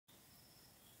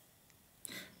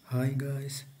Hi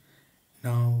guys,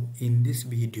 now in this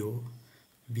video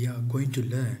we are going to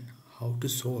learn how to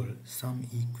solve some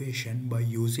equation by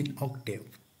using Octave.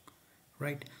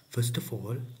 Right, first of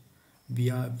all we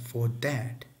are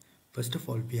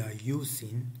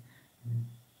using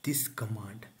this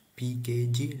command,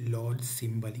 pkg load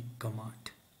symbolic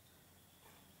command.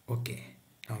 Okay,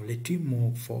 now let me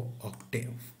move for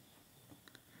Octave.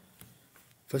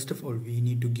 First of all we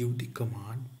need to give the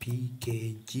command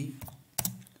pkg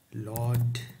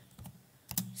load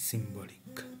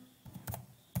symbolic.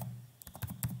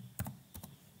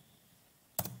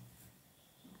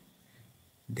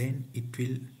 Then it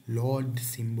will load the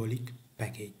symbolic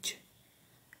package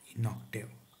in Octave.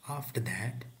 After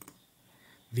that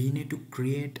we need to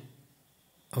create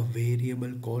a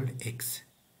variable called x.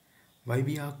 Why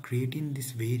we are creating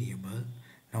this variable?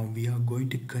 Now we are going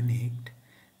to connect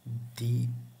the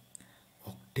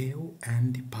Octave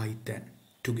and the Python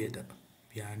together.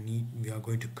 We are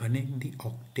going to connect the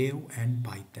Octave and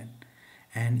Python,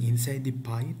 and inside the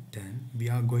Python we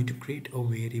are going to create a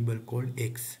variable called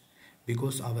x,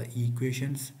 because our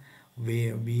equations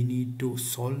where we need to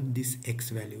solve these x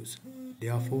values,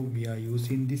 therefore we are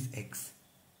using this x.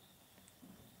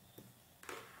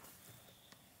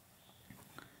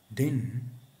 Then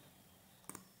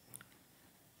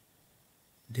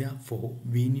therefore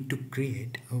we need to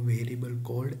create a variable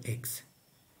called x.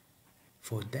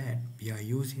 For that we are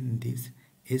using this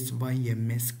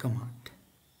syms command.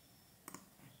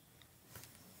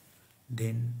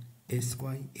 Then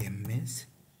syms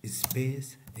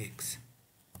space x.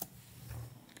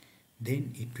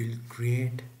 Then it will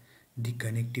create the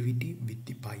connectivity with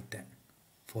the Python.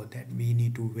 For that we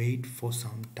need to wait for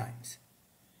some times.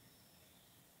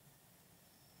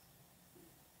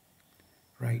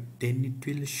 Right, then it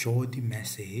will show the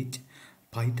message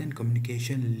Python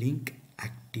communication link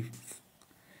active.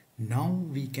 Now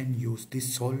we can use the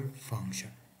solve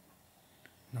function.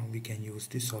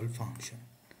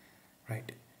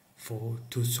 Right,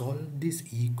 to solve this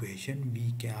equation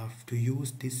we have to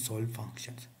use these solve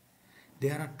functions.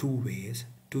 There are two ways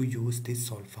to use these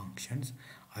solve functions.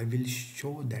 I will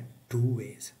show that two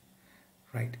ways.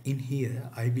 Right, in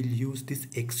here I will use this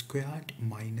x squared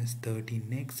minus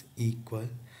 13x equal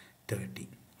 30.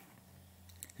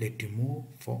 Let me move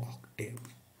for Octave.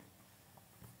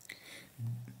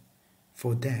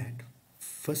 For that,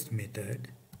 first method,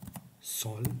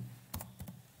 solve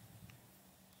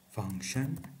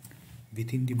function,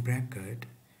 within the bracket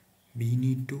we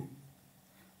need to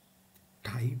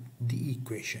type the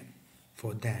equation.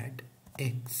 For that,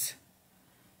 x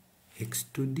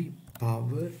to the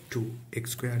power 2,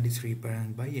 x squared is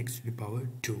represented by x to the power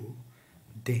 2.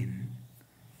 Then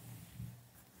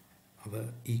our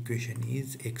equation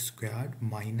is x squared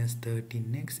minus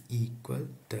 13x equal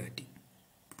 30.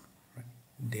 Right.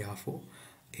 Therefore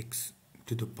x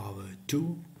to the power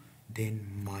 2,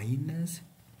 then minus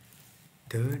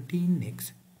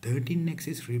 13x. 13x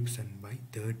is represented by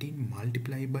 13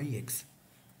 multiplied by x.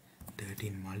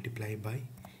 13 multiplied by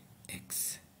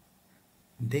x.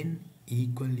 Then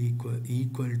equal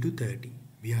to 30.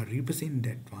 We are representing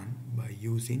that one by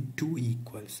using two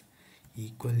equals.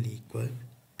 Equal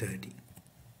 30.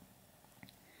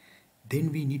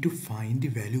 Then we need to find the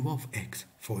value of x.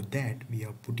 For that we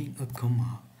are putting a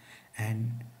comma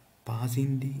and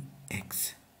passing the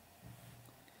x.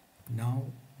 Now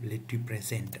let me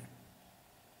press enter.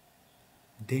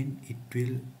 Then it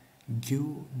will give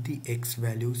the x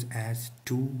values as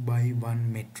 2 by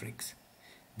 1 matrix.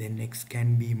 Then x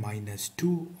can be minus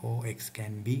 2 or x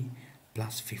can be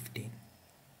plus 15.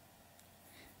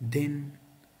 Then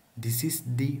this is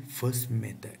the first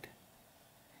method.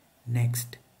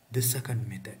 Next, the second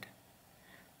method.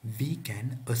 We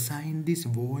can assign this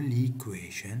whole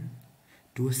equation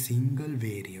to a single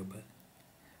variable.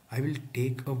 I will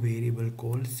take a variable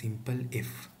called simple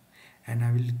f, and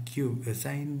I will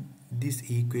assign this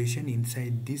equation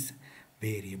inside this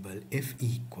variable f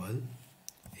equal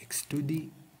x to the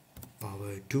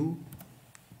power 2,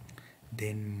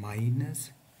 then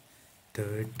minus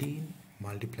 13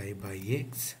 multiplied by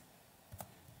x,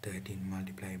 13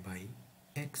 multiplied by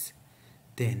x,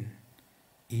 then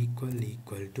equal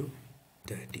to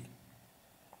 30.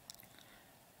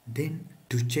 Then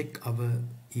to check our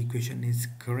equation is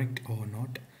correct or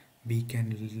not, we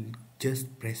can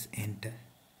just press enter.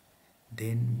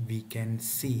 Then we can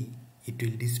see it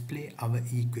will display our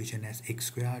equation as x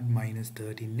squared minus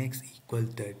 13x equal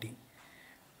 30.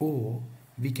 Or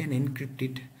we can encrypt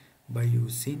it by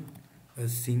using a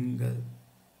single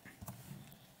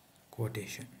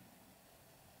quotation.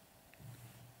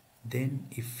 Then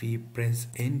if we press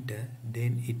enter,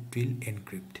 then it will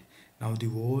encrypt. Now the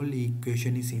whole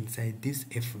equation is inside this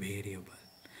f variable.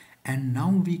 And now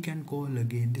we can call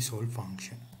again the solve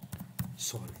function.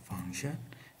 Solve function.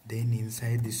 Then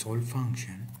inside the solve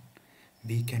function,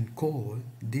 we can call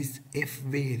this f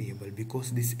variable,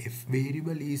 because this f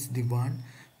variable is the one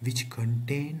which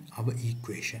contain our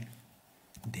equation.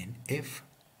 Then f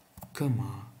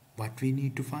comma, what we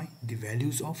need to find? The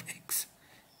values of x.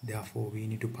 Therefore we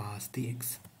need to pass the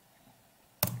x.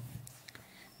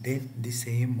 Then the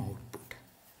same output.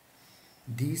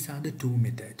 These are the two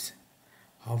methods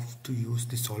how to use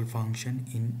the solve function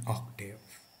in Octave.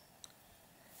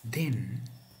 Then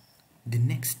the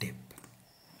next step,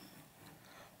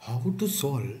 how to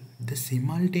solve the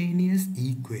simultaneous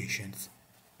equations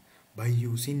by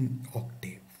using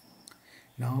Octave.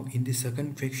 Now in the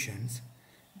second questions,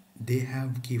 they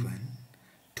have given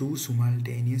two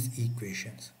simultaneous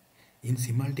equations. In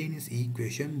simultaneous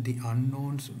equation, the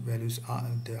unknowns values are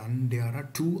there are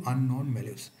two unknown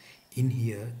values. In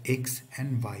here, x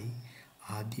and y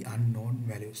are the unknown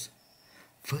values.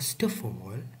 First of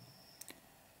all,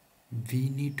 we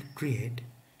need to create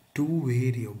two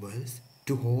variables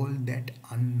to hold that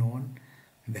unknown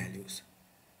values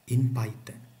in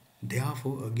Python.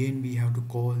 Therefore, again we have to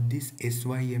call this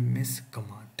syms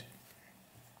command.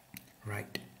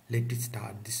 Right, let us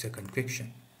start the second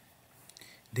question.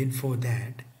 Then for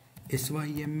that,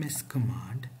 syms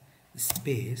command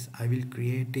space, I will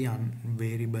create a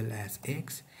variable as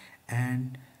x,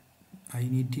 and I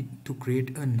need to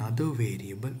create another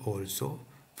variable also.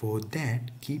 For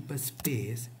that, keep a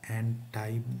space and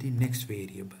type the next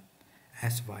variable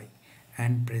as y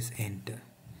and press enter.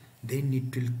 Then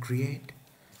it will create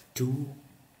two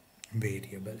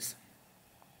variables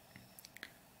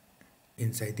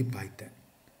inside the Python.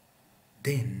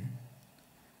 Then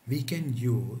we can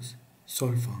use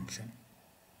solve function.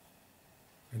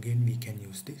 Again we can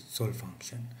use the solve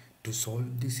function to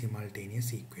solve the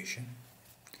simultaneous equation.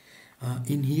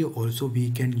 In here also we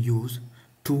can use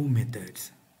two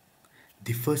methods.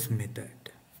 The first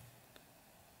method,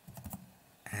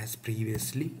 as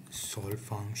previously, solve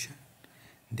function.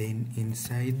 Then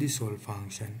inside the solve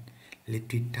function,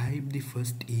 let me type the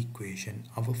first equation.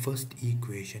 Our first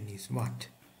equation is what?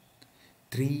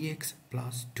 3x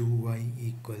plus 2y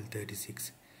equal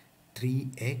 36.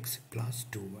 3x plus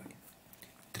 2y.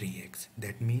 3x.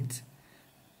 That means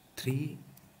 3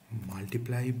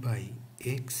 multiplied by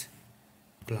x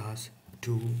plus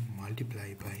 2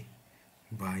 multiplied by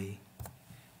y.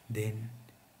 Then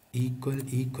equal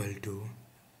to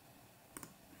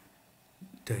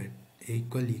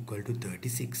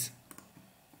 36.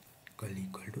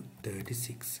 Equal to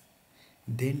 36.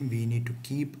 Then we need to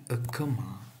keep a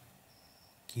comma.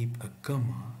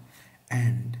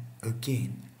 And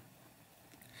again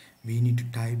we need to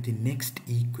type the next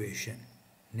equation.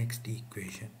 Next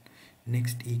equation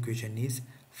is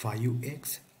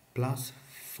 5x plus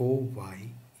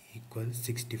 4y equals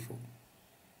 64.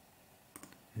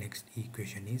 Next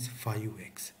equation is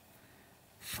 5x.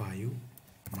 5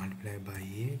 multiplied by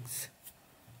x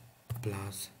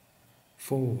plus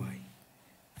 4y.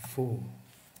 4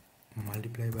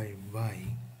 multiplied by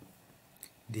y.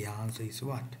 The answer is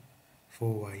what?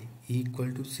 4y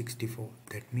equal to 64.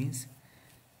 That means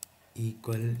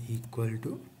equal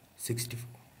to 64.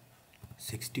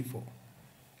 64.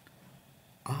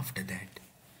 After that,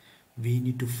 we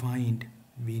need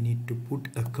to put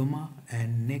a comma,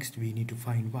 and next we need to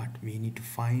find what? We need to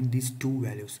find these two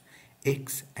values,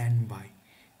 x and y.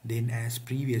 Then as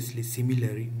previously,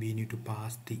 similarly, we need to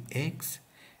pass the x,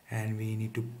 and we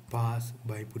need to pass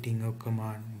by putting a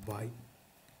command y,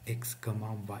 x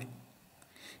comma y.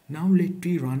 Now let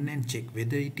me run and check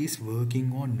whether it is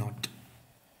working or not.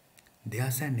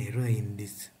 There's an error in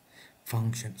this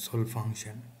function, solve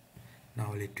function.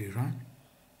 Now let me run.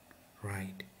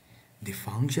 Right, the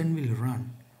function will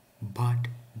run, but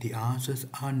the answers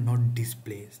are not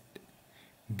displayed,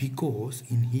 because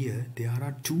in here there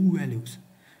are two values.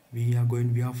 We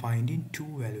are finding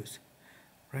two values.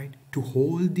 Right, to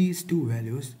hold these two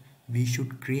values, we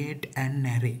should create an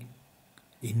array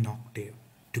in Octave.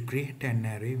 To create an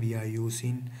array, we are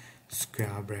using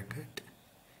square bracket.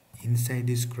 Inside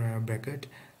the square bracket,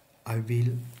 I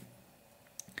will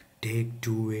take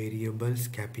two variables,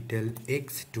 capital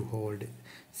X to hold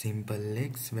simple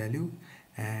x value,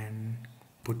 and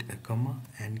put a comma,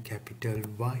 and capital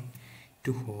Y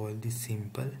to hold the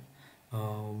simple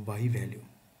y value.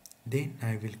 Then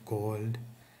I will call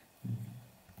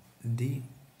the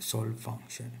solve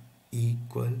function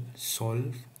equal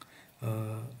solve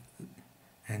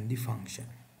and the function.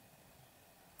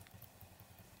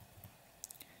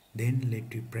 Then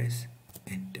let me press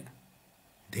enter.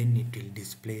 Then it will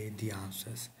display the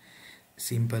answers.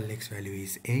 simple x value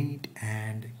is 8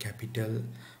 and capital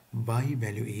Y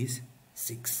value is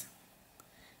 6.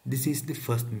 This is the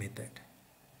first method.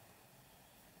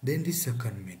 Then the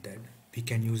second method, we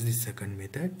can use the second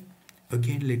method.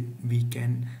 Again, we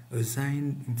can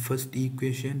assign first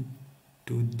equation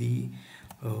to the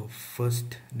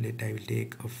first. I will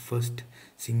take a first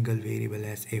single variable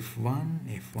as f1.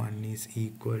 F1 is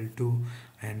equal to,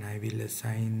 and I will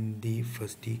assign the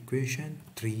first equation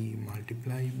 3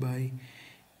 multiplied by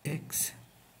x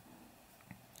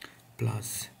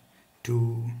plus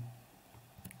 2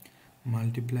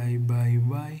 multiplied by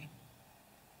y.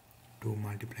 2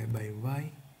 multiplied by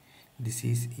y, this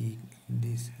is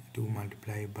this 2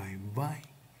 multiplied by y,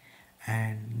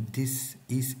 and this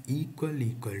is equal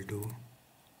to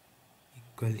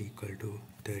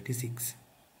 36,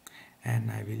 and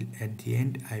I will at the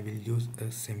end I will use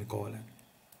a semicolon.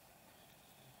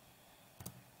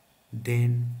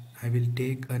 Then I will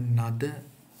take another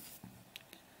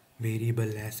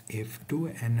variable as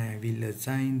f2 and I will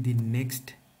assign the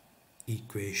next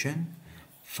equation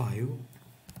 5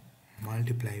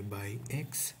 multiplied by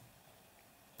x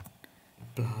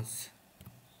plus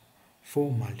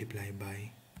 4 multiplied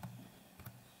by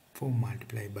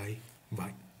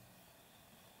y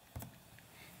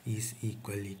is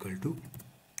equal to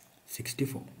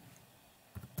 64,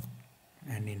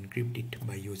 and encrypt it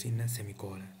by using a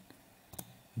semicolon.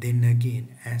 Then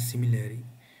again, as similarly,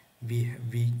 we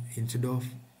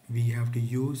have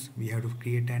to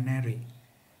create an array.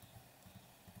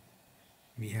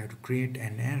 We have to create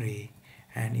an array,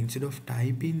 and instead of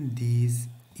typing these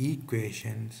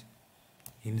equations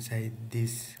inside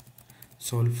this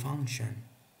solve function,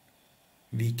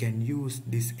 we can use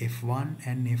this f1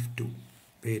 and f2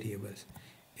 variables,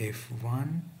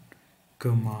 f1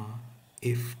 comma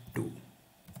f2,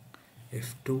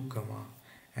 comma,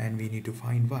 and we need to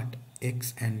find what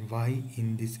x and y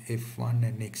in this f1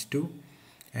 and x2,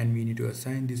 and we need to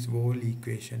assign this whole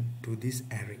equation to this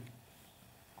array,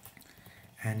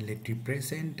 and let it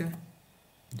press enter.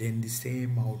 Then the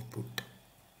same output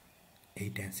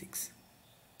 8 and 6.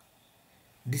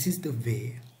 This is the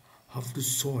way how to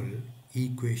solve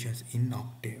equations in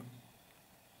Octave.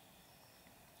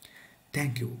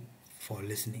 Thank you for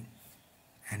listening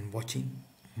and watching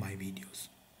my videos.